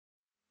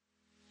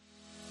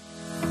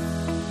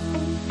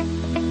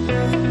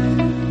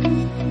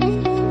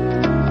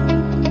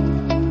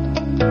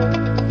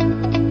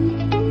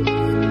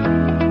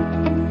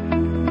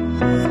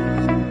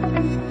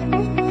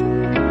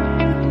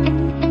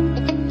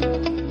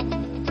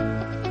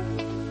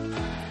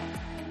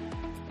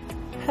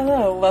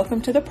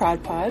Welcome to the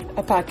Prod Pod,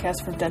 a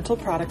podcast from Dental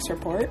Products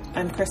Report.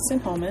 I'm Kristen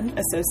Holman,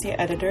 Associate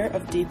Editor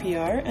of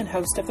DPR and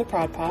host of the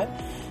Prod Pod.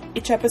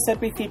 Each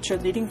episode we feature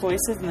leading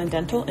voices in the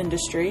dental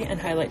industry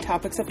and highlight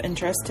topics of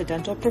interest to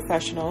dental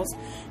professionals,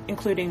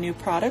 including new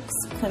products,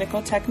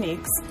 clinical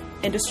techniques,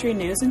 industry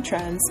news and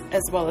trends,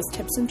 as well as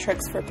tips and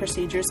tricks for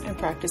procedures and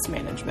practice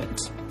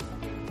management.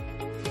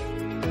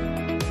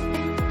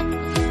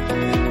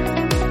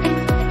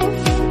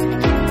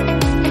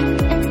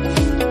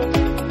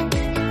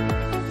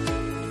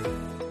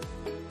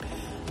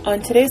 On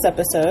today's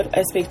episode,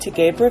 I speak to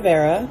Gabe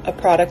Rivera, a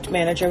product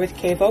manager with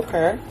Cavo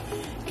Kerr.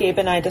 Gabe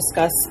and I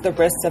discuss the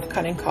risks of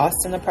cutting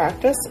costs in the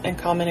practice and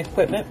common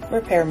equipment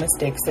repair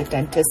mistakes that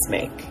dentists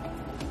make.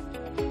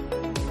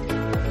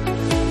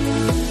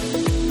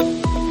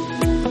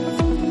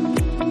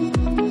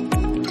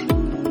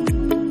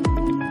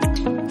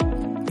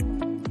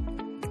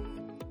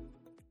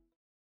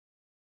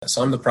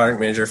 So I'm the product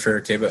manager for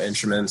Cavo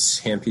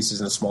Instruments,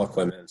 handpieces and small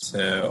equipment.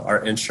 So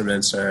our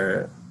instruments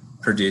are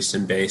produced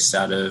and based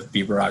out of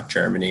Biberach,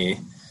 Germany.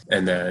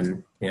 And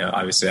then,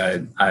 obviously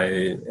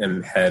I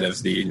am head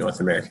of the North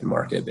American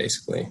market,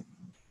 basically.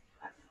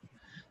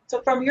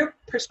 So from your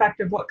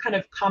perspective, what kind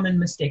of common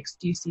mistakes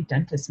do you see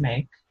dentists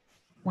make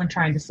when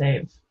trying to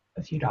save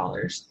a few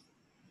dollars?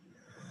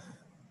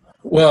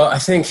 Well, I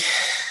think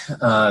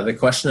the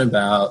question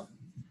about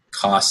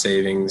cost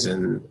savings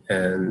and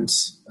kind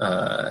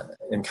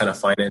of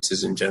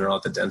finances in general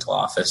at the dental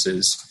office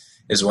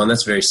is one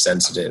that's very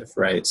sensitive,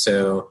 right?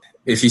 So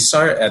if you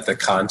start at the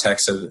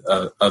context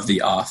of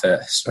the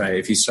office, right?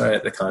 If you start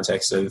at the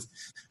context of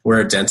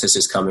where a dentist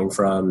is coming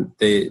from,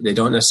 they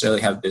don't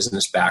necessarily have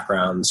business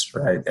backgrounds,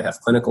 right? They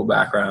have clinical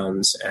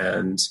backgrounds,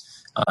 and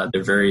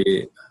they're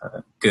very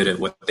good at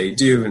what they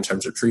do in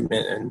terms of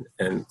treatment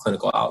and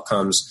clinical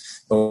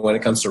outcomes. But when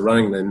it comes to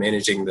running and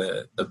managing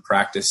the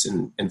practice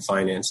and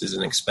finances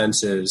and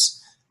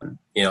expenses,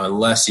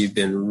 unless you've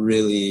been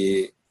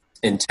really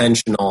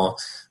intentional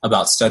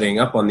about studying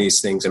up on these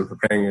things and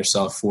preparing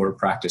yourself for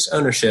practice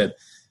ownership,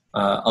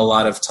 a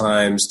lot of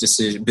times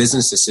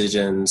business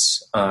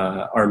decisions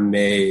are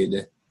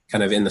made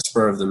kind of in the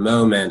spur of the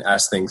moment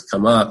as things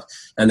come up,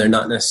 and they're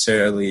not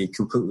necessarily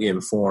completely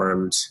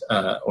informed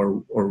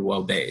or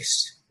well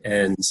based.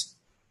 And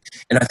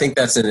I think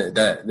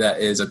that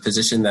is a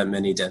position that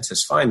many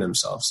dentists find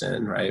themselves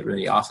in, right?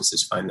 Many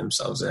offices find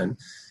themselves in,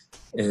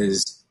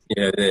 is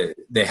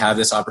they have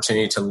this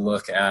opportunity to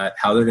look at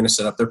how they're going to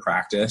set up their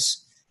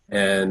practice.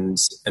 And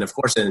of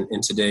course, in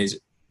today's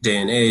day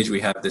and age,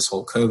 we have this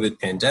whole COVID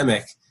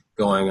pandemic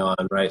going on,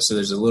 right? So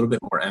there's a little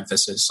bit more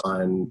emphasis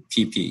on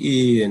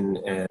PPE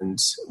and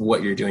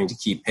what you're doing to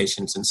keep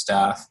patients and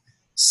staff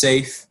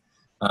safe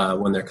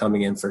when they're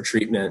coming in for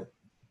treatment.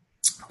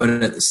 But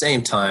at the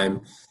same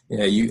time,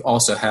 you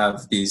also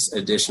have these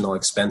additional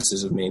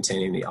expenses of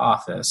maintaining the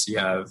office. You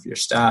have your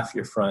staff,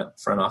 your front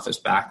office,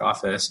 back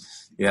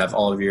office. You have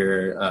all of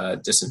your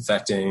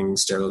disinfecting,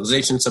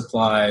 sterilization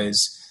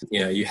supplies.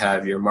 You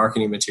have your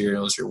marketing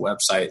materials, your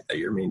website that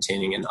you're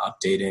maintaining and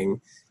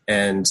updating.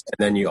 And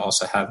then you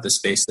also have the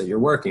space that you're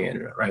working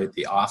in, right?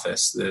 The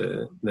office,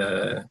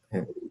 the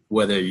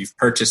whether you've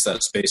purchased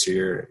that space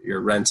or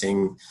you're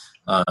renting,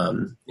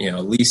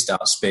 leased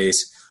out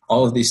space.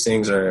 All of these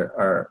things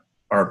are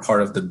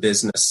part of the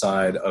business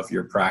side of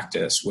your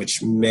practice,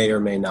 which may or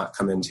may not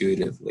come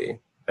intuitively,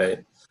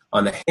 right?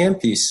 On the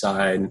handpiece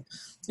side,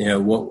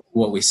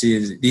 what we see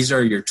is these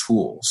are your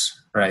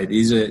tools, right?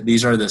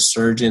 These are the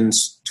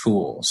surgeon's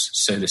tools,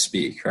 so to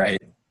speak,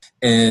 right?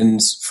 And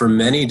for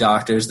many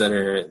doctors that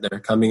are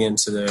coming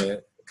into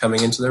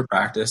their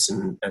practice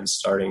and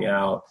starting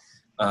out,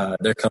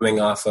 they're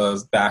coming off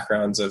of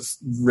backgrounds of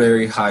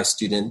very high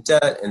student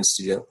debt and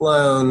student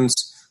loans.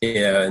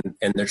 And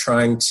they're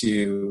trying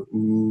to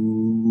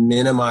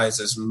minimize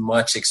as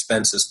much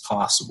expense as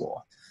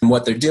possible. And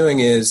what they're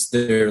doing is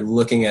they're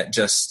looking at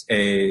just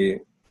a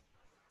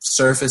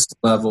surface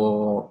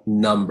level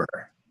number,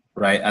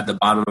 right, at the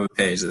bottom of a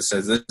page that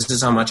says, this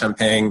is how much I'm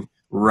paying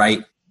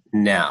right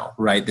now,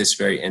 right this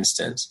very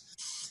instant.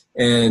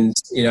 And,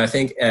 I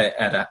think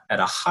at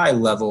a high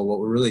level, what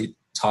we're really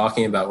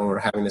talking about when we're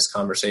having this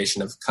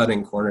conversation of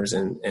cutting corners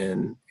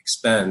in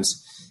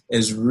expense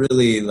is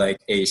really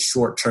like a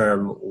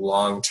short-term,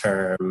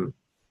 long-term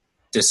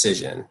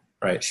decision,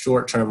 right?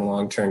 Short-term,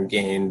 long-term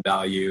gain,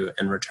 value,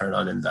 and return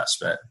on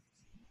investment.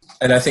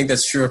 And I think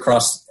that's true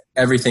across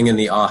everything in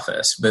the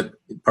office, but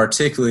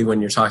particularly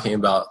when you're talking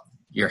about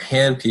your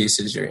hand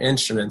pieces, your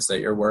instruments that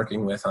you're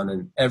working with on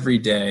an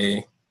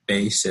everyday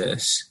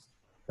basis,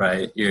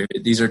 right?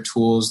 These are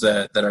tools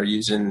that are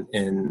used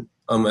in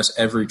almost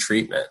every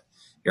treatment.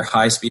 Your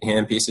high-speed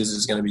hand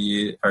pieces are going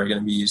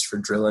to be used for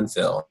drill and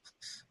fill.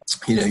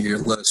 Your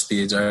low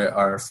speeds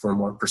are for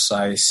more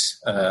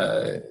precise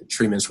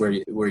treatments where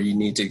you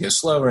need to go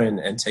slower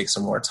and take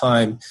some more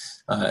time.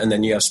 And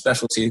then you have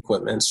specialty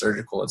equipment,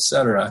 surgical, et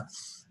cetera.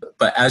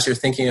 But as you're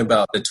thinking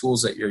about the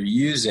tools that you're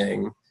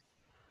using,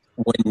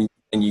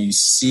 and you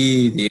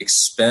see the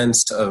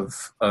expense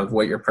of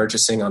what you're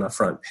purchasing on a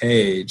front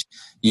page,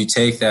 you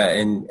take that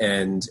and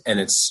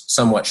it's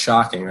somewhat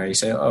shocking, right? You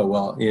say, oh,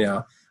 well,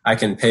 I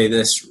can pay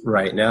this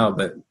right now,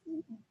 but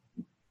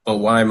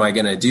why am I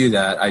going to do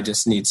that? I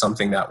just need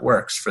something that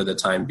works for the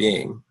time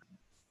being.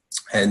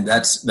 And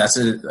that's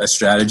a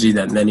strategy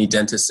that many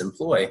dentists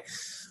employ.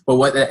 But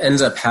what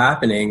ends up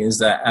happening is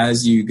that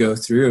as you go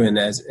through and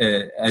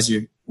as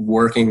you're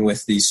working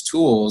with these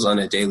tools on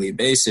a daily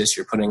basis,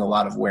 you're putting a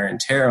lot of wear and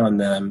tear on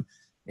them.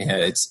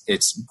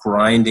 It's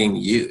grinding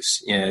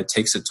use. It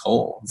takes a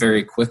toll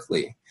very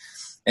quickly.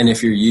 And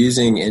if you're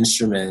using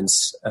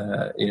instruments,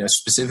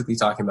 specifically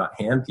talking about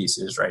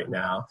handpieces right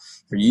now,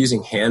 if you're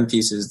using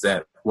handpieces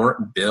that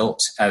weren't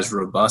built as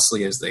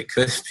robustly as they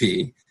could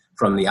be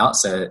from the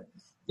outset,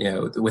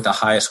 with the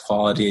highest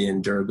quality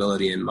and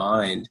durability in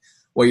mind,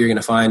 what you're going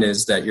to find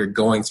is that you're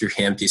going through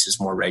handpieces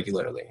more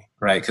regularly,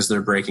 right? Because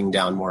they're breaking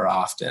down more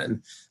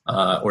often,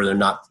 or they're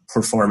not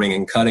performing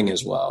and cutting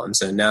as well. And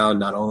so now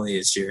not only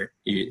is your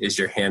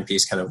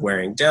handpiece kind of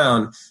wearing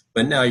down,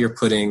 but now you're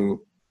putting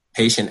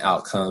patient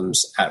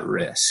outcomes at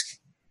risk.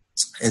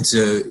 And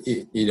so,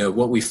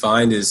 what we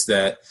find is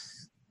that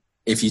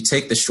if you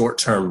take the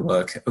short-term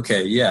look,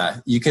 okay, yeah,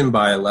 you can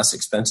buy a less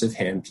expensive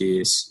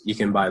handpiece, you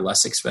can buy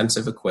less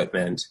expensive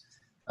equipment,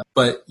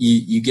 but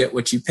you get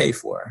what you pay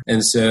for.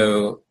 And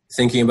so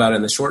thinking about it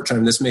in the short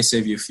term, this may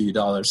save you a few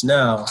dollars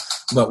now,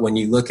 but when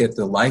you look at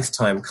the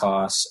lifetime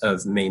costs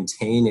of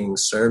maintaining,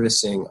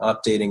 servicing,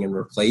 updating, and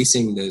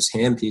replacing those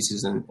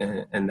handpieces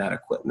and that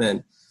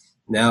equipment,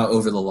 now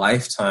over the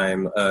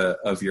lifetime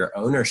of your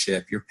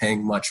ownership, you're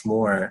paying much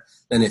more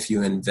than if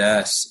you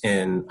invest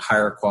in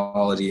higher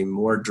quality,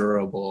 more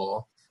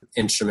durable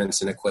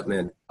instruments and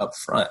equipment up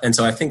front. And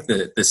so I think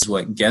that this is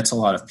what gets a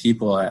lot of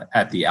people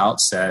at the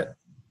outset,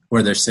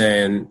 where they're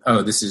saying,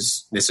 oh, this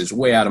is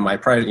way out of my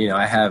price.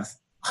 I have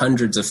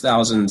hundreds of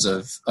thousands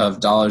of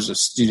dollars of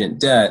student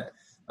debt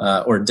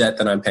or debt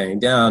that I'm paying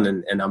down,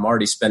 and I'm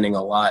already spending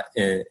a lot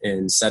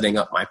in setting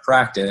up my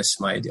practice,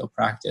 my ideal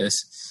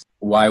practice.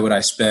 Why would I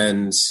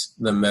spend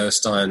the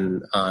most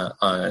on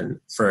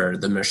for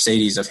the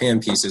Mercedes of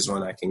handpieces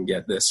when I can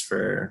get this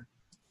for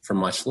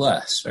much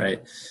less,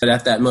 right? But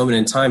at that moment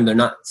in time, they're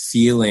not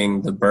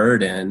feeling the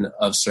burden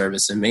of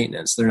service and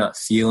maintenance. They're not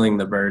feeling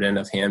the burden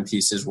of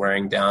handpieces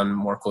wearing down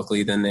more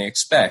quickly than they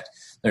expect.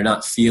 They're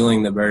not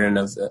feeling the burden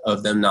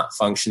of them not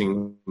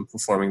functioning and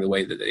performing the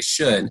way that they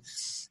should.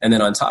 And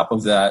then on top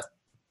of that,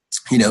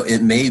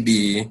 it may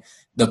be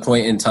the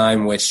point in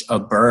time which a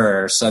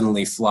burr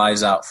suddenly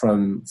flies out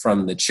from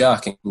the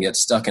chuck and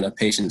gets stuck in a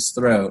patient's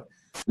throat,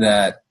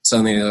 that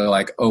suddenly they're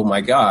like, oh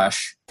my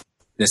gosh,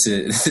 this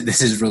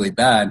is really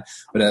bad.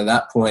 But at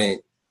that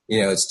point,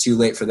 it's too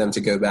late for them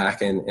to go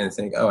back and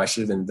think, oh, I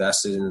should have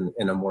invested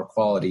in a more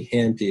quality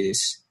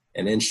handpiece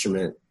and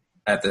instrument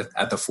at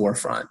the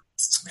forefront.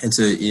 And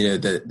so,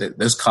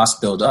 those costs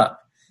build up,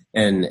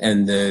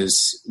 and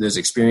those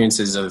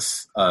experiences of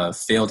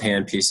failed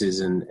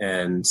handpieces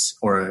and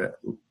or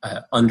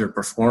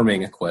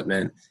underperforming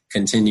equipment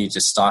continue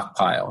to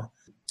stockpile.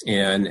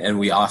 And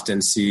we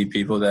often see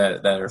people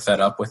that are fed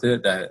up with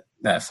it,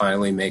 that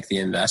finally make the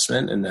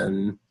investment, and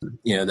then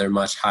they're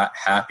much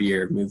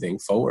happier moving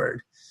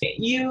forward.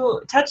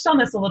 You touched on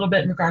this a little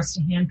bit in regards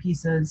to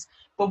handpieces,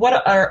 but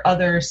what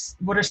are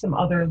some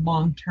other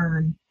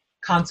long-term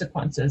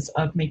consequences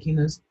of making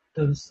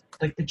those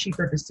like the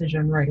cheaper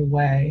decision right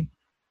away?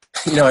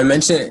 I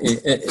mentioned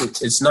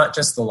it's not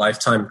just the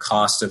lifetime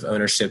cost of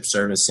ownership,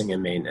 servicing,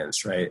 and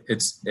maintenance, right?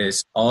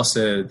 It's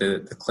also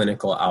the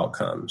clinical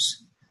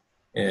outcomes.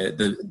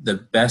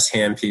 The best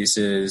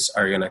handpieces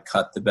are going to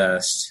cut the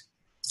best.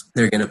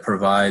 They're going to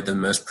provide the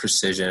most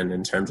precision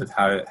in terms of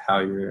how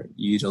you're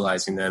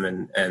utilizing them,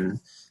 and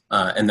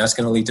that's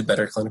going to lead to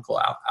better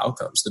clinical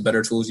outcomes. The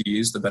better tools you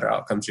use, the better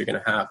outcomes you're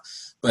going to have.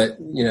 But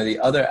the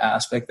other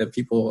aspect that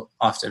people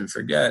often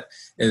forget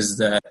is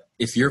that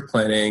if you're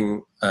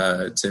planning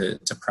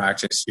to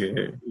practice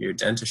your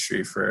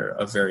dentistry for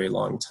a very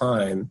long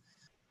time,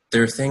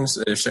 there are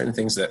certain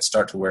things that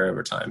start to wear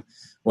over time.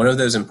 One of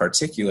those in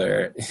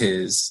particular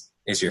is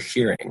your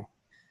hearing.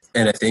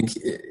 And I think,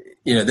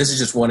 this is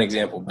just one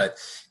example, but,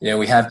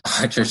 we have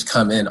doctors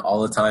come in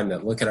all the time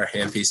that look at our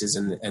handpieces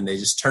and they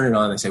just turn it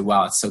on and say,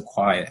 wow, it's so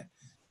quiet.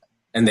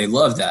 And they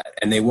love that.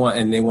 And they want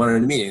it in a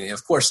meeting.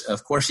 Of course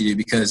you do,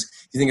 because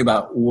you think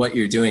about what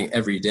you're doing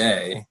every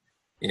day,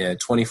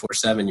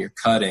 24/7, you're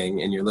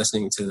cutting and you're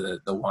listening to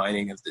the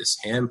whining of this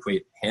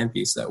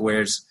handpiece that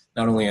wears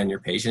not only on your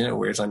patient, it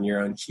wears on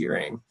your own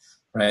hearing,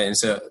 right? And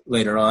so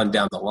later on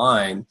down the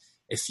line,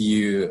 if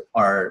you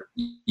are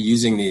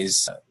using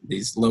these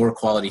lower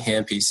quality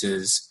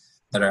handpieces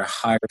that are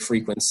higher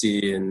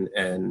frequency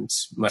and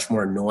much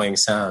more annoying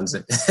sounds,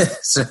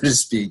 so to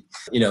speak,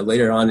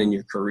 later on in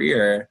your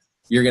career,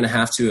 you're going to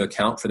have to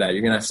account for that.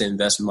 You're going to have to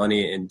invest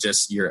money in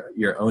just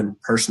your own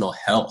personal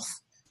health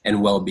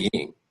and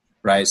well-being,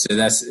 right? So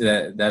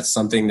that's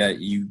something that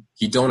you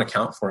don't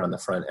account for on the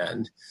front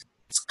end.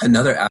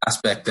 Another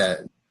aspect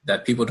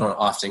that people don't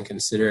often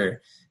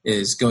consider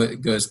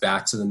goes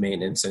back to the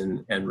maintenance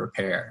and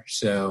repair.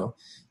 So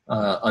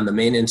on the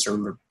maintenance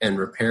and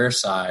repair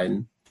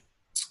side,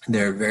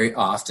 there are very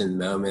often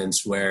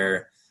moments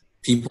where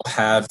people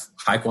have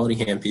high quality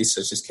handpieces,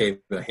 such as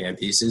Cavo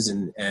handpieces,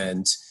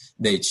 and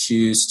they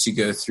choose to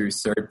go through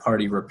third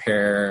party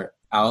repair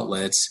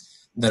outlets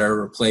that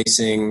are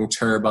replacing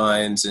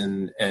turbines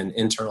and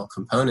internal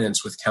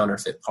components with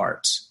counterfeit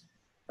parts,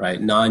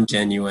 right?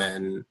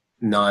 Non-genuine,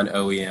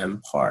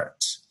 non-OEM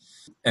parts.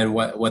 And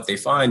what they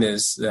find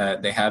is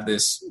that they have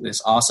this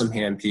awesome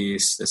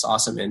handpiece, this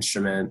awesome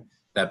instrument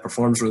that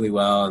performs really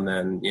well, and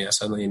then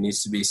suddenly it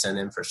needs to be sent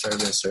in for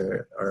service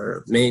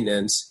or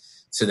maintenance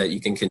so that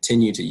you can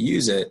continue to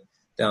use it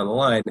down the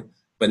line.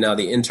 But now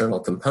the internal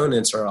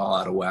components are all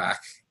out of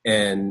whack,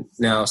 and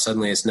now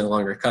suddenly it's no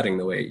longer cutting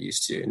the way it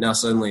used to. Now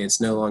suddenly it's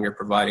no longer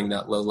providing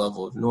that low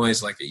level of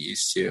noise like it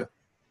used to.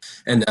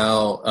 And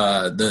now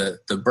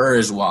the burr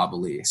is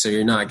wobbly, so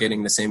you're not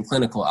getting the same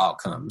clinical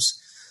outcomes.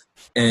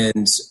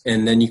 And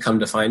then you come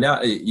to find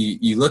out,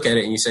 you look at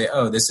it and you say,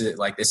 oh, this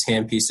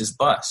handpiece is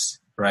bust,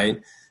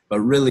 right? But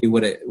really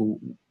what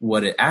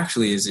it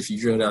actually is, if you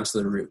drill down to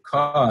the root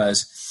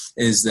cause,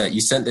 is that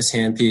you sent this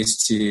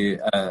handpiece to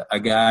a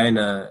guy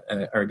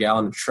or a gal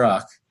in a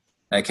truck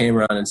that came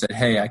around and said,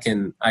 hey, I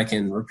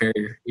can repair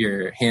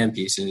your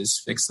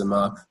handpieces, fix them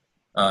up,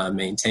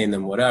 maintain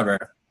them,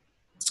 whatever.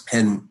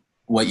 And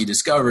what you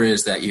discover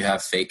is that you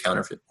have fake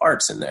counterfeit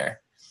parts in there.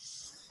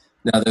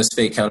 Now, those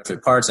fake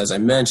counterfeit parts, as I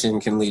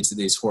mentioned, can lead to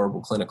these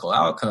horrible clinical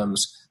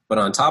outcomes. But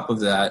on top of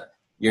that,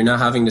 you're not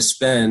having to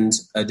spend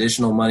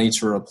additional money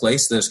to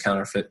replace those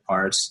counterfeit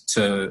parts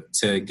to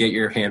get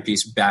your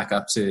handpiece back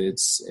up to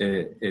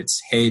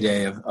its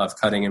heyday of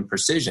cutting and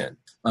precision.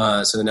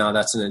 So now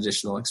that's an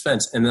additional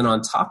expense. And then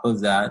on top of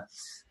that,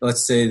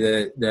 let's say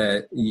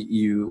that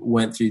you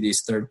went through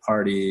these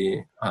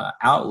third-party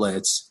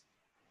outlets,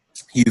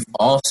 you've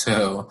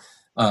also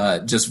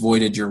just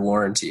voided your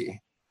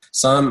warranty.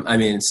 So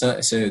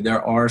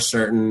there are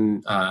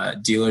certain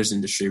dealers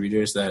and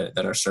distributors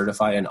that are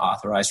certified and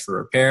authorized for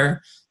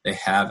repair. They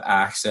have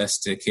access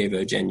to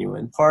Cavo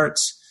genuine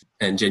parts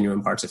and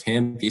genuine parts of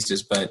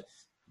handpieces, but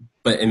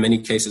in many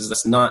cases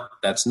that's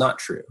not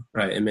true,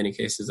 right? In many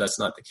cases that's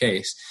not the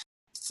case.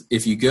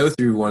 If you go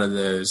through one of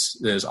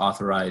those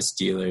authorized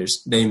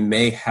dealers, they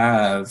may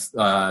have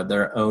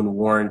their own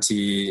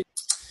warranty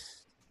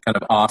kind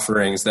of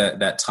offerings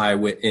that tie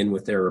in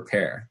with their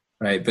repair.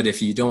 Right. But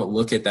if you don't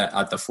look at that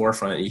at the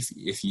forefront,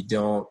 if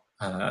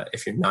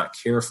you're not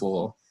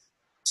careful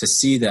to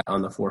see that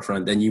on the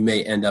forefront, then you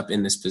may end up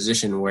in this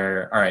position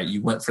where, all right,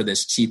 you went for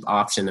this cheap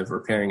option of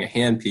repairing a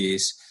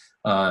handpiece,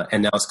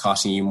 and now it's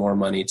costing you more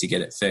money to get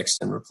it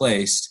fixed and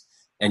replaced,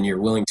 and you're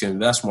willing to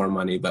invest more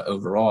money. But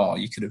overall,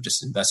 you could have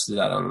just invested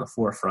that on the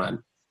forefront,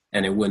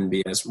 and it wouldn't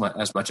be as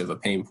much of a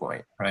pain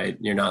point, right?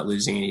 You're not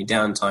losing any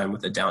downtime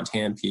with a downed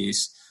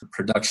handpiece.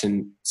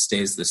 Production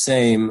stays the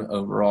same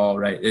overall,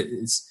 right?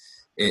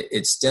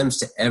 It stems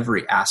to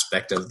every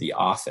aspect of the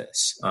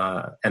office.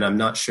 And I'm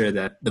not sure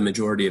that the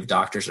majority of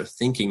doctors are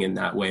thinking in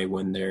that way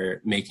when they're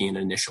making an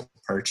initial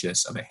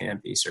purchase of a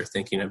handpiece, or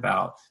thinking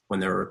about when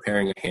they're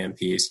repairing a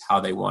handpiece,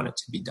 how they want it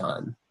to be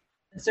done.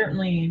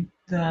 Certainly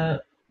the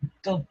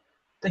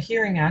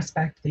hearing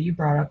aspect that you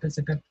brought up is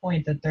a good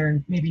point, that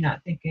they're maybe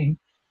not thinking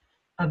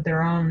of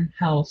their own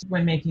health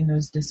when making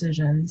those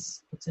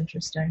decisions. It's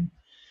interesting.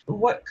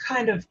 What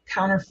kind of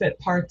counterfeit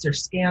parts or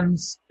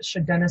scams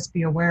should dentists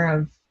be aware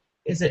of?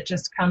 Is it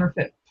just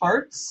counterfeit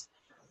parts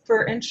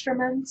for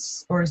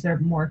instruments, or is there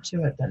more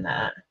to it than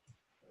that?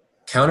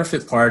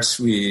 Counterfeit parts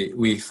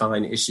we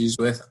find issues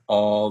with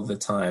all the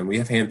time. We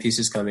have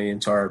handpieces coming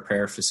into our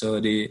repair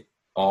facility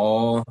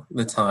all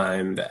the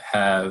time that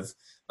have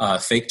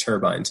fake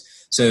turbines.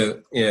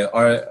 So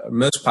our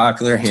most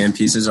popular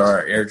handpieces are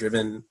our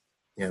air-driven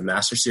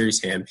Master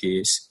Series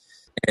handpiece,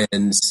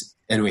 and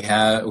we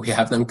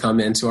have them come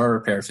into our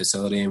repair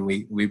facility, and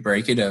we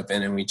break it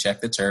open and we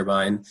check the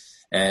turbine.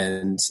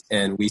 And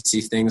we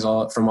see things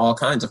from all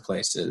kinds of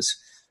places,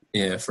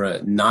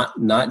 for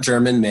not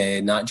German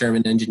made, not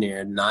German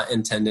engineered, not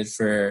intended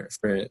for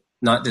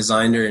not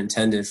designed or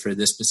intended for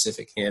this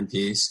specific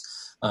handpiece.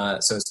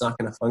 So it's not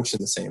going to function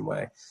the same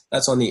way.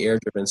 That's on the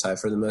air-driven side.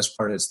 For the most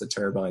part, it's the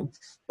turbine.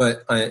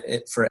 But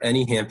for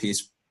any handpiece,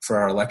 for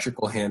our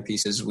electrical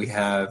handpieces, we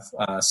have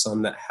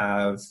some that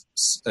have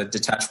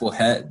detachable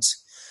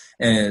heads.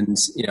 And,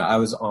 I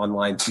was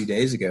online 2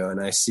 days ago and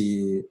I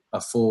see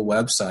a full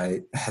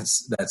website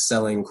that's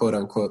selling quote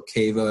unquote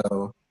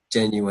Cavo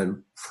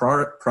genuine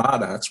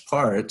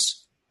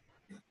parts,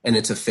 and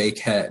it's a fake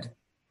head.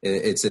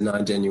 It's a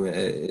non-genuine,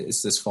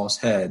 it's this false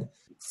head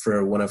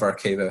for one of our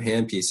Cavo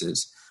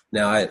handpieces.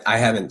 Now, I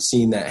haven't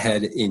seen that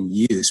head in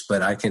use,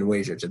 but I can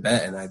wager to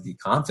bet, and I'd be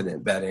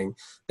confident betting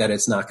that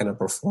it's not going to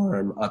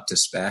perform up to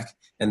spec,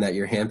 and that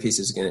your handpiece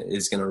is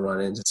going to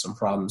run into some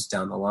problems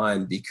down the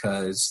line,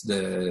 because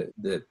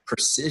the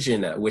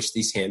precision at which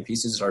these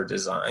handpieces are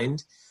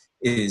designed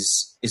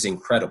is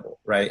incredible,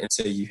 right? And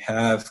so you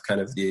have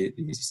kind of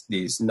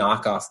these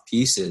knockoff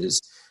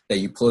pieces that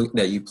you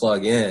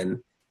plug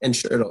in, and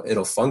sure,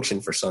 it'll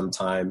function for some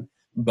time.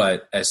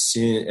 But as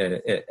soon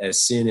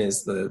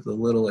as the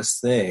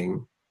littlest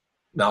thing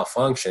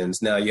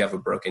malfunctions, now you have a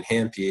broken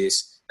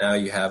handpiece. Now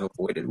you have a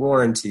voided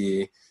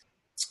warranty.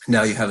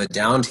 Now you have a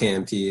downed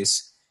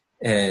handpiece,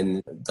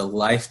 and the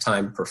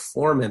lifetime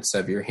performance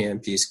of your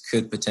handpiece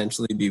could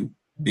potentially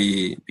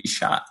be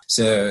shot.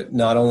 So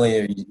not only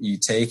are you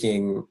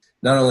taking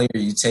a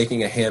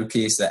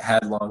handpiece that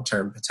had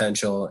long-term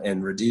potential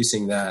and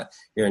reducing that,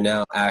 you're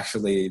now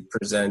actually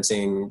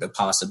presenting the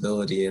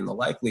possibility and the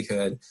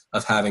likelihood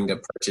of having to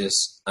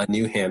purchase a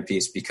new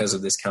handpiece because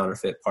of this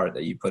counterfeit part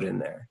that you put in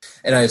there.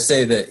 And I'd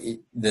say that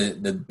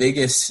the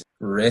biggest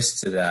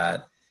risk to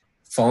that,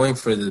 falling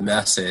for the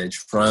message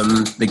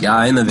from the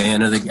guy in the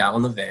van or the gal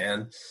in the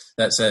van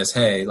that says,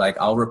 hey, like,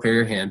 I'll repair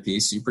your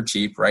handpiece super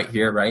cheap right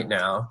here, right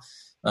now.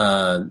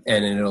 And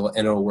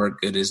it'll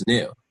work good as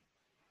new.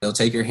 They'll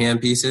take your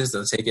hand pieces,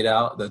 they'll take it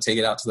out to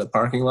the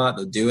parking lot,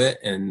 they'll do it,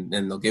 and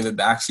they'll give it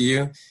back to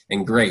you.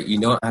 And great, you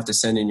don't have to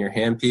send in your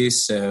hand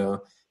piece,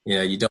 so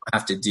you don't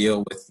have to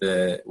deal with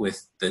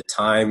the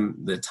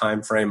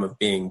time frame of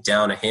being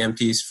down a hand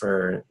piece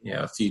for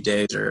a few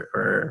days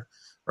or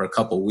a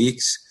couple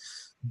weeks.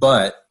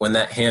 But when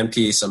that hand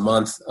piece a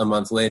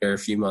month later, a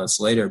few months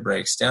later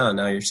breaks down,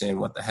 now you're saying,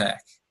 what the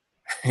heck?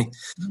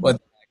 What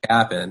the heck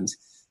happened?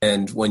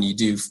 And when you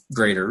do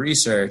greater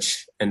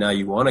research and now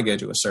you want to go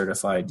to a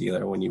certified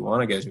dealer, when you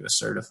want to go to a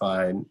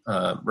certified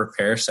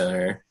repair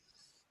center,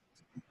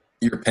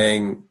 you're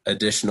paying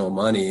additional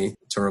money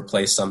to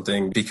replace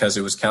something because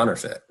it was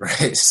counterfeit,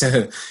 right?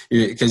 So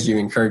because you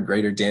incurred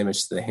greater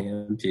damage to the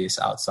handpiece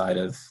outside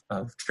of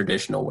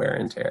traditional wear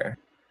and tear.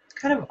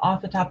 Kind of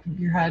off the top of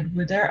your head,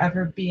 would there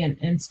ever be an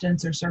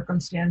instance or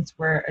circumstance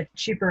where a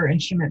cheaper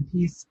instrument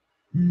piece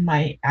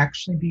might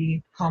actually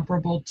be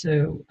comparable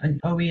to an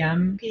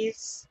OEM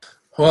piece?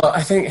 Well,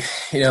 I think,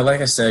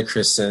 like I said,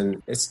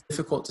 Kristen, it's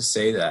difficult to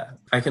say that.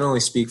 I can only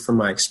speak from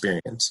my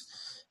experience,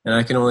 and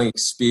I can only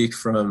speak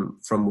from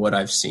what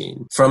I've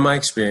seen. From my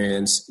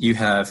experience, you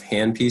have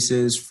hand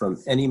pieces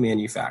from any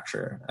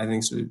manufacturer. I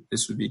think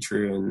this would be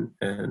true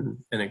and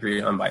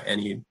agreed on by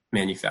any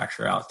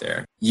manufacturer out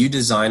there. You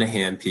design a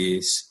hand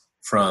piece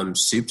from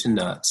soup to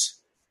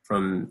nuts,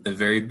 from the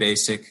very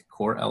basic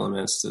core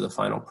elements to the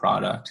final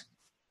product,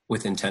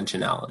 with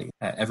intentionality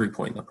at every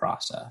point in the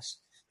process.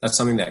 That's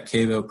something that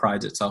Cavo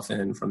prides itself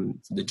in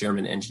from the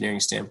German engineering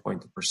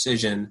standpoint, the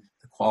precision,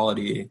 the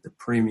quality, the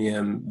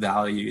premium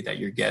value that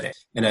you're getting.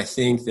 And I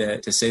think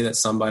that to say that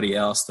somebody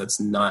else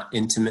that's not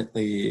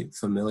intimately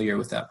familiar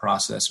with that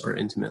process or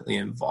intimately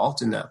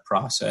involved in that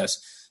process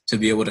to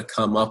be able to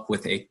come up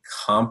with a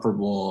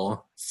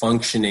comparable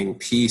functioning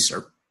piece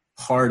or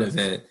part of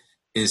it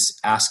is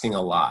asking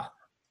a lot.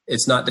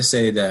 It's not to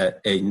say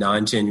that a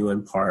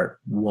non-genuine part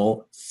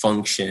won't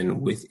function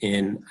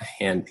within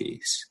a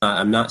handpiece.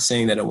 I'm not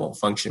saying that it won't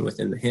function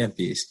within the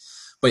handpiece,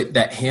 but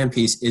that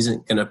handpiece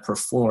isn't going to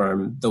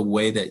perform the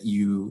way that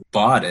you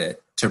bought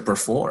it to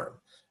perform,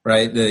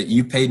 right?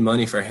 You paid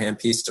money for a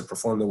handpiece to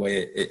perform the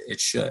way it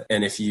should.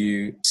 And if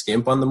you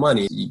skimp on the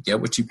money, you get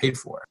what you paid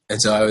for.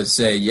 And so I would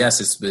say,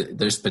 yes,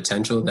 there's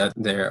potential that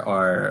there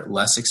are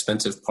less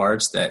expensive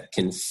parts that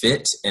can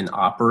fit and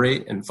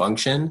operate and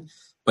function,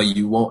 but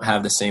you won't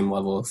have the same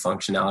level of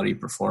functionality,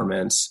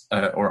 performance,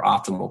 or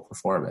optimal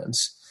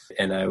performance.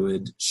 And I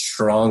would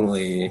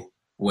strongly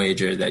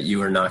wager that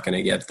you are not going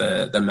to get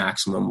the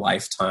maximum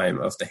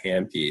lifetime of the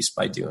handpiece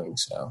by doing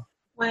so.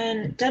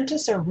 When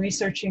dentists are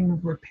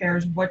researching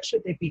repairs, what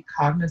should they be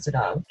cognizant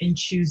of in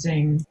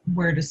choosing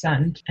where to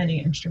send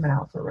any instrument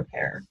out for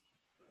repair?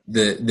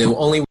 The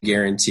only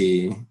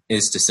guarantee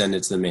is to send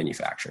it to the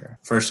manufacturer,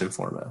 first and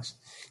foremost.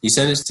 You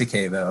send it to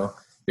Cavo,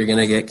 you're going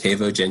to get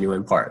Cavo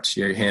genuine parts.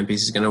 Your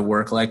handpiece is going to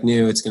work like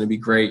new. It's going to be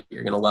great.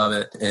 You're going to love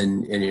it,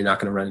 and you're not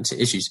going to run into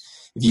issues.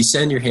 If you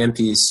send your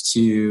handpiece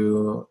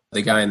to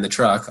the guy in the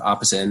truck,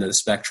 opposite end of the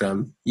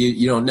spectrum,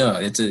 you don't know.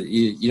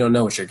 You don't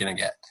know what you're going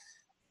to get.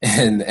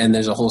 And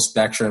there's a whole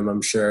spectrum,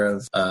 I'm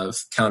sure, of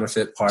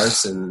counterfeit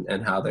parts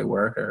and how they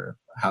work or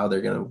how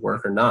they're going to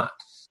work or not,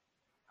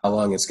 how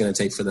long it's going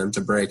to take for them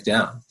to break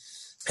down.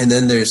 And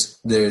then there's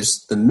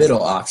the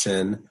middle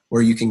option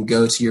where you can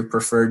go to your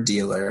preferred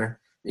dealer.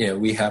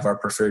 We have our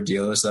preferred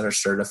dealers that are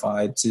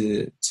certified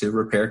to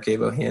repair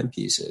Cavo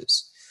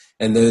handpieces.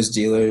 And those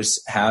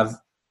dealers have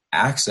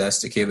access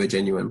to Cavo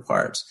genuine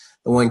parts.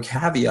 The one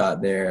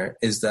caveat there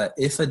is that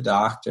if a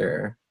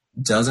doctor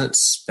doesn't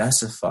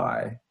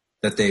specify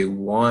that they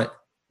want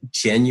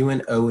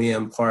genuine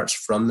OEM parts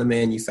from the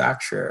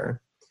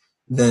manufacturer,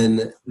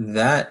 then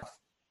that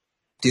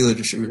dealer,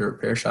 distributor,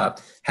 repair shop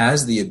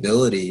has the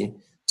ability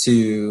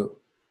to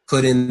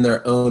put in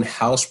their own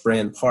house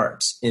brand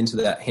parts into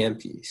that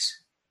handpiece.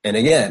 And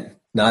again,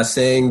 not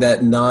saying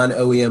that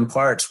non-OEM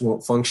parts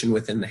won't function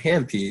within the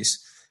handpiece,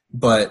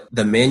 but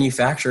the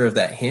manufacturer of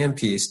that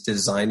handpiece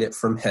designed it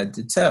from head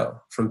to toe,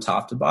 from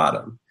top to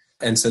bottom.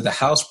 And so the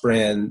house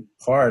brand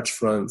parts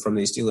from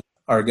these dealers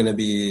are going to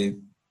be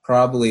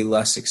probably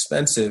less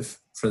expensive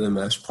for the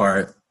most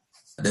part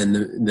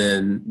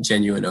than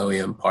genuine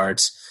OEM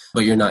parts,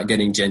 but you're not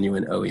getting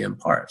genuine OEM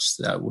parts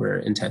that were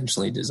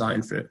intentionally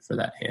designed for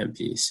that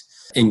handpiece.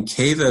 In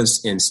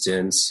Kevo's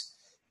instance,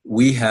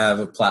 we have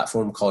a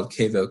platform called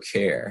Kevo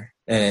Care,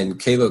 and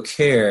Kevo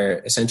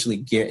Care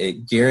essentially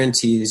it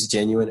guarantees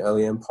genuine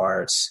OEM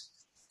parts.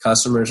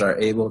 Customers are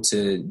able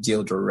to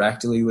deal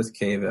directly with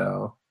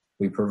Kevo.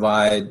 We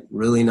provide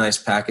really nice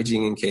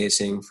packaging and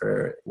casing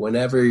for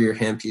whenever your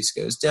handpiece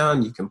goes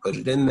down, you can put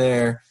it in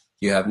there.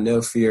 You have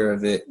no fear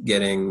of it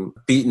getting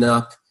beaten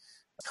up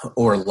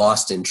or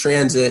lost in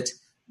transit,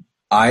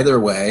 either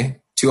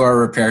way, to our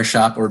repair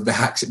shop or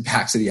back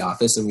to the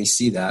office. And we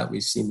see that.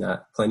 We've seen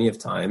that plenty of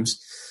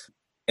times.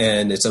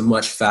 And it's a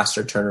much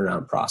faster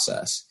turnaround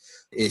process.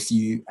 If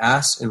you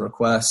ask and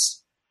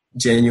request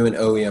genuine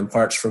OEM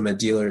parts from a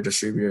dealer,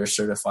 distributor,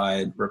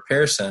 certified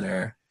repair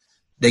center,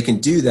 they can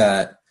do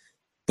that,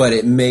 but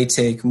it may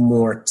take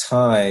more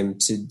time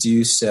to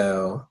do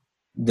so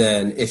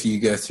than if you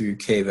go through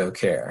Kevo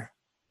Care.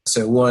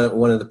 So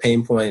one of the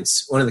pain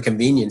points, one of the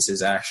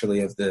conveniences actually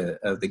of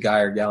the guy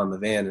or gal in the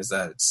van is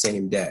that it's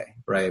same day,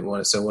 right?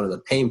 So one of the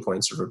pain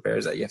points of repair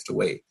is that you have to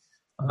wait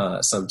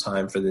some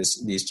time for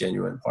these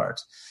genuine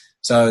parts.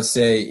 So I would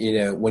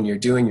say, when you're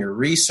doing your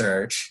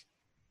research,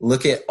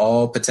 look at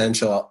all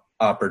potential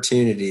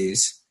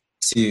opportunities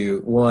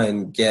to,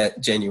 one,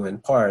 get genuine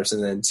parts,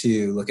 and then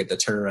two, look at the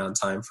turnaround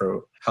time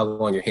for how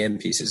long your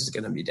handpiece is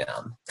going to be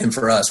down. And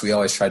for us, we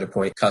always try to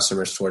point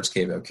customers towards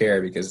Kevo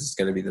Care because it's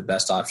going to be the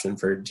best option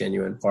for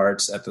genuine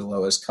parts at the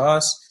lowest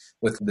cost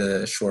with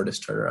the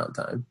shortest turnaround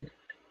time.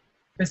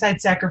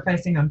 Besides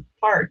sacrificing a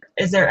part,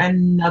 is there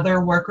another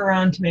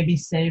workaround to maybe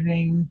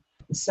saving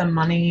some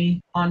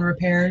money on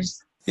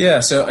repairs?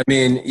 Yeah, so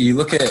you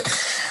look at,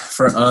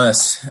 for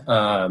us,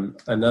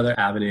 another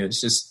avenue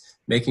is just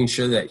making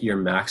sure that you're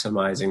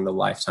maximizing the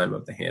lifetime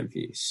of the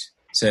handpiece.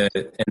 So,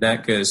 and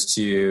that goes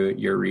to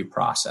your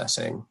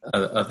reprocessing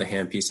of the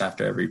handpiece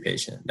after every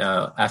patient.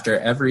 Now, after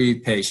every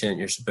patient,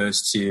 you're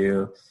supposed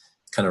to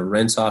kind of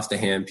rinse off the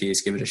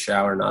handpiece, give it a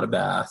shower, not a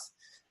bath.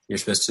 You're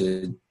supposed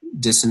to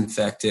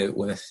disinfect it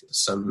with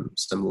some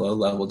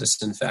low-level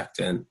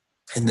disinfectant,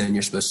 and then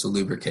you're supposed to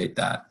lubricate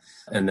that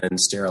and then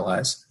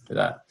sterilize for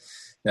that.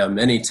 Now,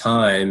 many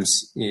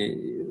times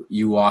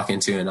you walk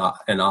into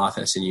an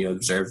office and you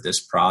observe this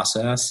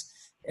process,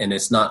 and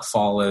it's not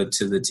followed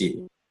to the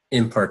T.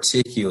 In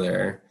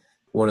particular,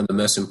 one of the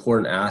most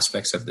important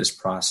aspects of this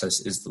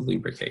process is the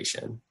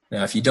lubrication.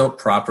 Now, if you don't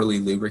properly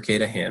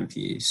lubricate a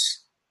handpiece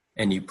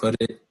and you put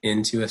it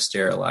into a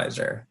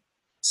sterilizer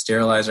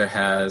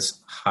has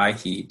high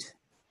heat,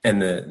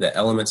 and the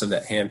elements of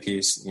that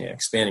handpiece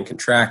expand and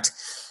contract.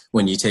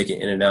 When you take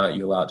it in and out,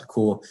 you allow it to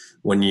cool.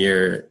 When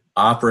you're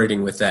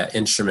operating with that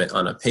instrument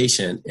on a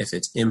patient, if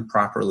it's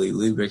improperly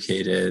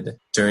lubricated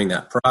during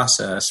that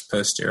process,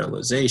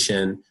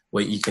 post-sterilization,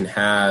 what you can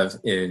have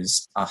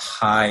is a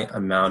high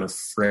amount of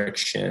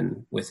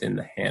friction within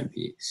the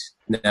handpiece.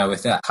 Now,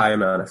 with that high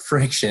amount of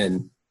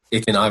friction,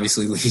 it can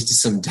obviously lead to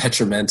some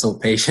detrimental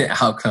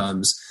patient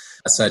outcomes,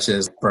 such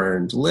as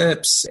burned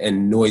lips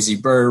and noisy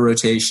burr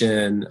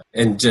rotation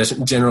and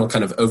just general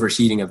kind of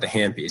overheating of the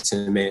handpiece.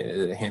 And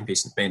the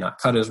handpiece may not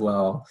cut as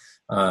well.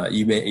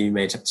 You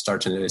may start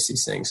to notice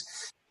these things.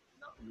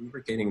 Not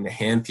lubricating the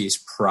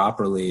handpiece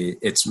properly,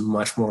 it's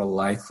much more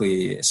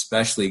likely,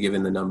 especially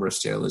given the number of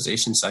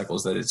sterilization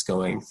cycles that it's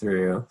going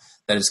through,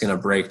 that it's going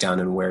to break down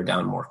and wear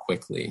down more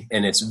quickly.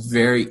 And it's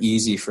very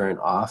easy for an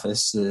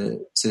office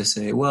to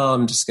say, well,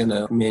 I'm just going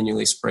to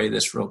manually spray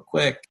this real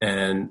quick.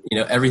 And,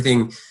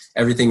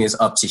 everything is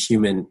up to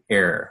human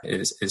error.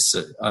 It's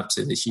up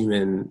to the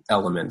human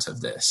element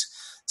of this.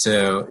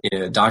 So,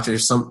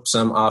 doctors,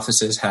 some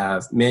offices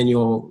have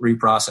manual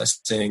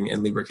reprocessing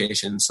and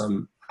lubrication.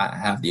 Some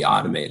have the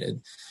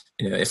automated.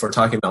 If we're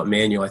talking about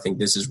manual, I think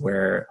this is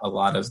where a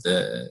lot of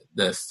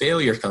the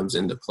failure comes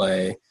into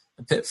play.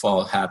 The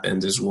pitfall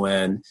happens is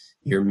when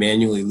you're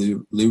manually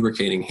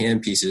lubricating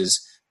handpieces,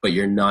 but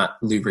you're not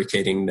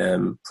lubricating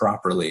them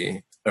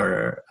properly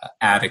or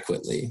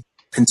adequately.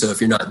 And so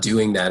if you're not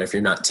doing that, if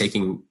you're not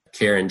taking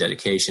care and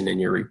dedication in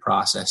your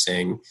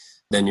reprocessing,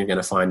 then you're going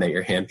to find that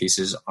your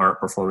handpieces aren't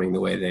performing the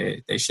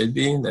way they should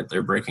be, that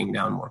they're breaking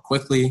down more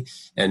quickly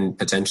and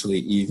potentially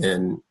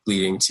even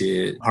leading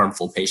to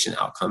harmful patient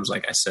outcomes.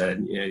 Like I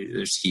said,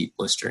 there's heat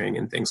blistering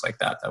and things like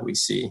that we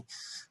see.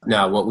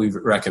 Now, what we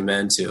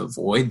recommend to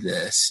avoid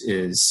this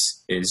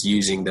is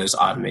using those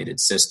automated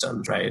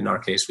systems, right? In our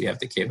case, we have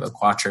the Kevo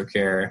Quattro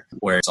Care,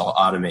 where it's all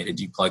automated.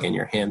 You plug in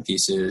your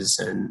handpieces,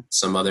 and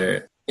some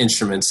other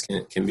instruments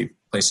can be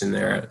placed in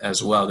there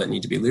as well that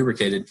need to be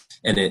lubricated,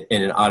 and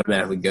it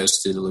automatically goes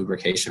through the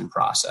lubrication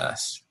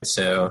process.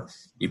 So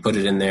you put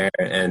it in there,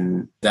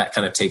 and that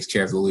kind of takes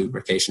care of the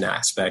lubrication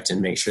aspect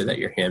and make sure that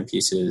your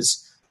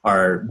handpieces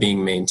are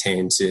being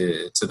maintained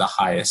to the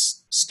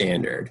highest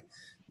standard.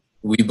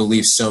 We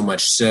believe so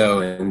much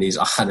so in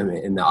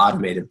the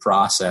automated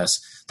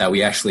process that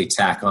we actually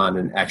tack on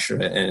an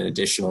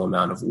additional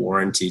amount of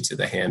warranty to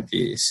the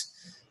handpiece.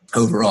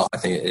 Overall, I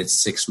think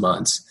it's 6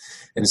 months.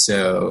 And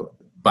so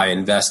by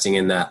investing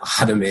in that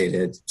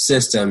automated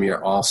system,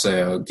 you're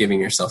also giving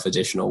yourself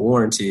additional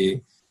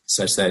warranty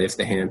such that if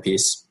the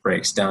handpiece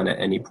breaks down at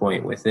any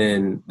point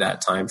within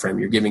that time frame,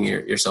 you're giving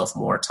yourself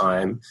more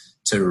time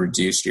to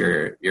reduce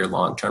your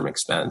long-term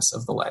expense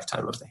of the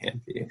lifetime of the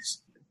handpiece.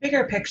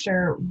 Bigger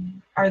picture,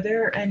 are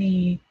there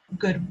any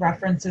good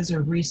references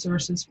or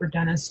resources for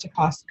dentists to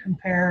cost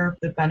compare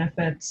the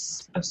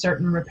benefits of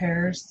certain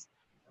repairs?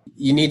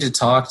 You need to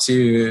talk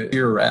to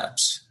your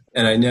reps.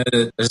 And I know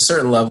that there's a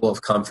certain level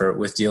of comfort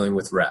with dealing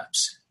with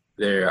reps.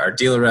 There are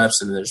dealer reps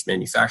and there's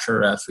manufacturer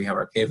reps. We have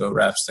our Cavo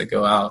reps that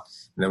go out,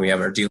 and then we have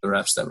our dealer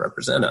reps that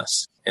represent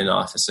us in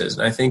offices.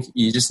 And I think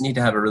you just need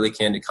to have a really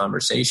candid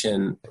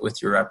conversation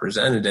with your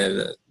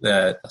representative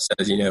that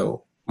says, you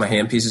know, my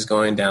handpiece is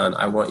going down.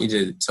 I want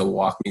you to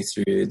walk me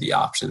through the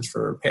options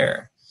for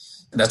repair.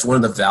 That's one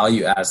of the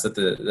value adds that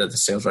the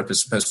sales rep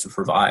is supposed to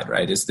provide,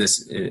 right? Is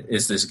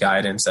this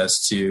guidance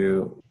as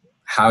to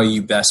how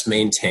you best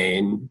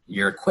maintain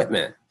your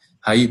equipment,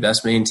 how you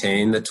best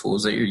maintain the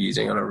tools that you're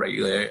using on a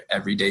regular,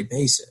 everyday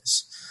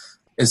basis.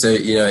 And so,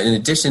 you know, in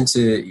addition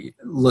to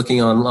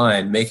looking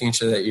online, making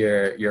sure that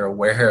you're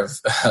aware of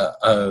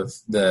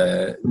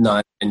the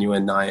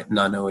non-genuine,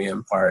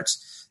 non-OEM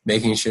parts,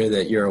 making sure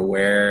that you're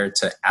aware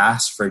to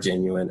ask for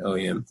genuine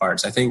OEM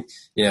parts. I think,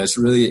 you know,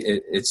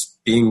 it's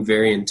being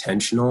very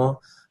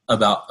intentional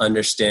about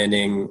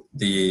understanding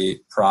the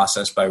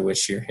process by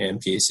which your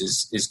handpiece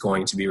is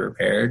going to be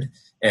repaired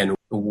and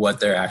what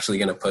they're actually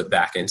going to put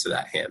back into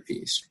that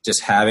handpiece.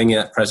 Just having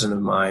it present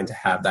in mind to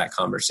have that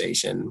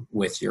conversation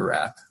with your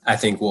rep, I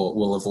think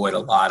will avoid a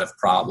lot of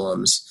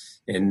problems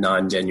in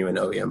non-genuine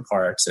OEM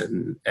parts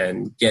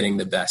and getting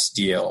the best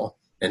deal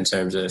in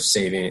terms of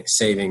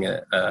saving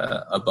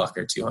a buck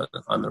or two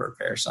on the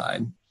repair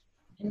side.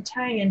 And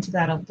tying into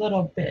that a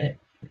little bit,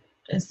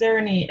 is there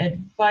any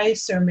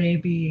advice or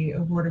maybe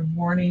a word of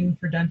warning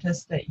for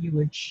dentists that you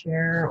would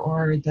share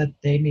or that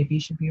they maybe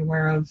should be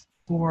aware of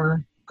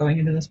for going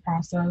into this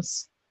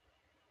process?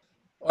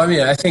 Well, I mean,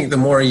 I think the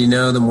more you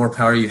know, the more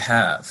power you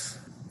have.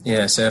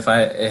 Yeah. So if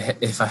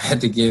I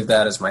had to give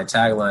that as my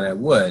tagline, I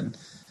would,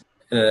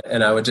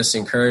 and I would just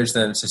encourage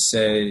them to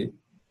say,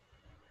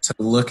 to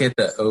look at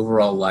the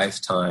overall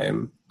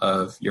lifetime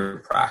of your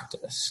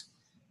practice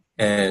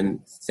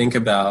and think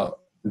about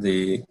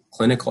the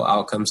clinical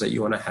outcomes that you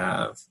want to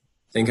have.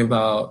 Think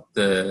about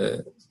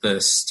the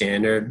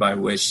standard by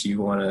which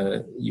you want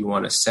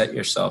to set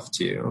yourself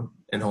to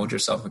and hold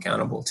yourself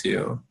accountable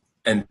to,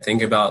 and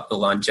think about the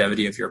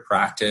longevity of your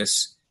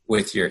practice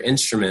with your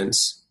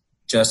instruments,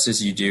 just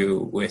as you do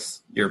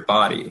with your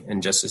body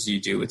and just as you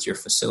do with your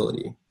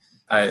facility.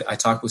 I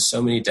talk with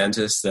so many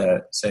dentists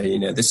that say, you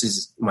know, this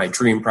is my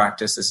dream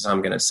practice. This is how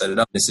I'm going to set it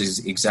up. This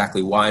is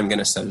exactly why I'm going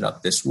to set it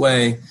up this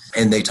way.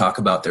 And they talk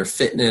about their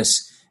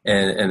fitness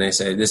and they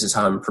say, this is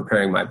how I'm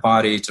preparing my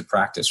body to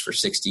practice for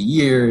 60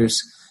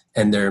 years.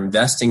 And they're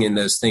investing in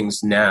those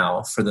things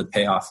now for the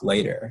payoff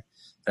later.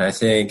 And I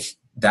think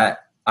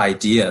that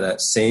idea,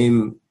 that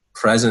same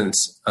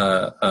presence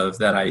of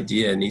that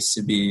idea needs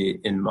to be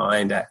in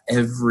mind at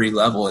every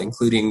level,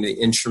 including the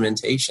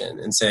instrumentation,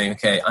 and saying,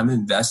 okay, I'm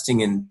investing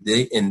in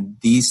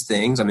these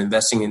things. I'm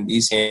investing in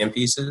these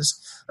handpieces.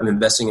 I'm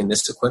investing in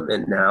this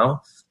equipment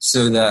now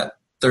so that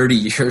 30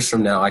 years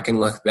from now, I can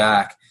look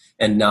back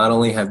and not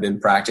only have been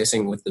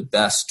practicing with the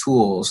best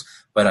tools,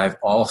 but I've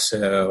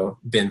also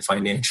been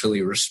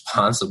financially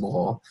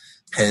responsible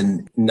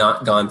and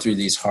not gone through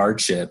these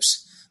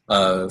hardships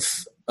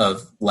of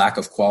lack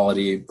of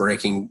quality,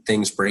 breaking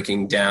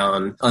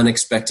down,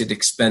 unexpected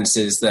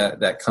expenses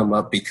that come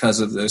up because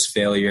of those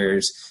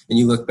failures. And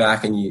you look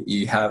back and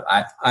you have,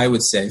 I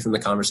would say from the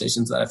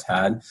conversations that I've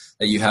had,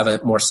 that you have a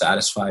more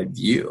satisfied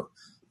view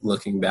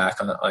looking back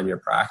on your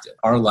practice.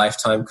 Our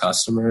lifetime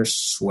customers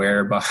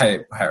swear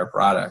by our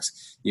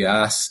products. You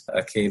ask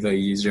a Cavo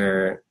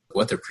user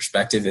what their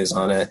perspective is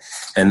on it,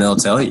 and they'll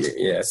tell you,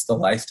 yeah, it's the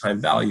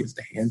lifetime value of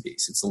the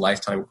handpiece. It's the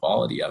lifetime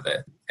quality of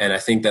it. And I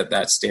think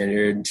that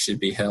standard should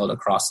be held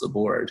across the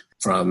board,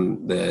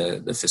 from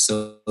the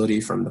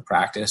facility, from the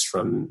practice,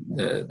 from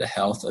the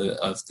health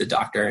of the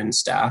doctor and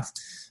staff,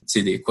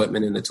 to the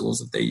equipment and the tools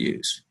that they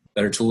use.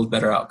 Better tools,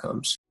 better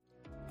outcomes.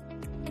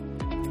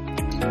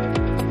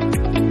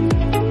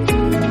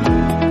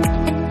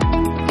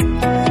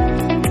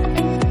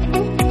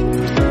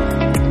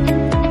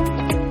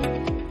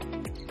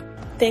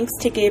 Thanks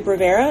to Gabe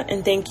Rivera,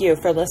 and thank you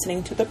for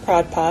listening to the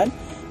Prod Pod,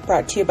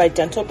 brought to you by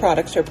Dental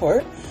Products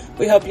Report.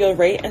 We hope you'll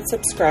rate and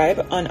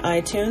subscribe on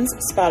iTunes,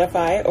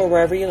 Spotify, or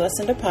wherever you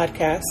listen to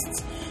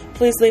podcasts.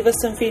 Please leave us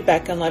some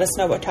feedback and let us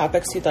know what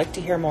topics you'd like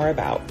to hear more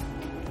about.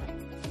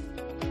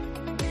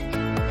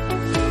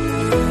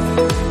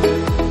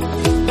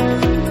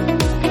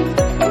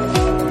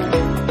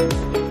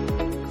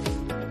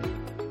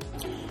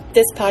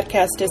 This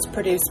podcast is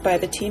produced by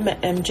the team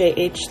at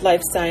MJH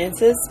Life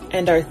Sciences,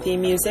 and our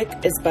theme music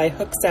is by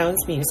Hook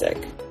Sounds Music.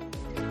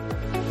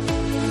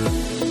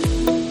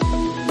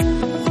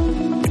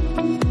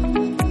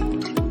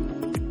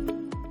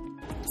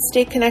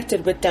 Stay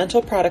connected with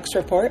Dental Products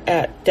Report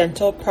at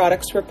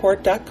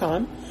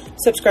dentalproductsreport.com.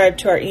 Subscribe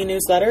to our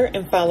e-newsletter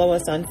and follow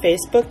us on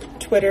Facebook,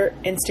 Twitter,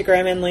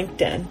 Instagram, and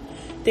LinkedIn.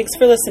 Thanks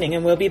for listening,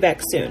 and we'll be back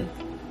soon.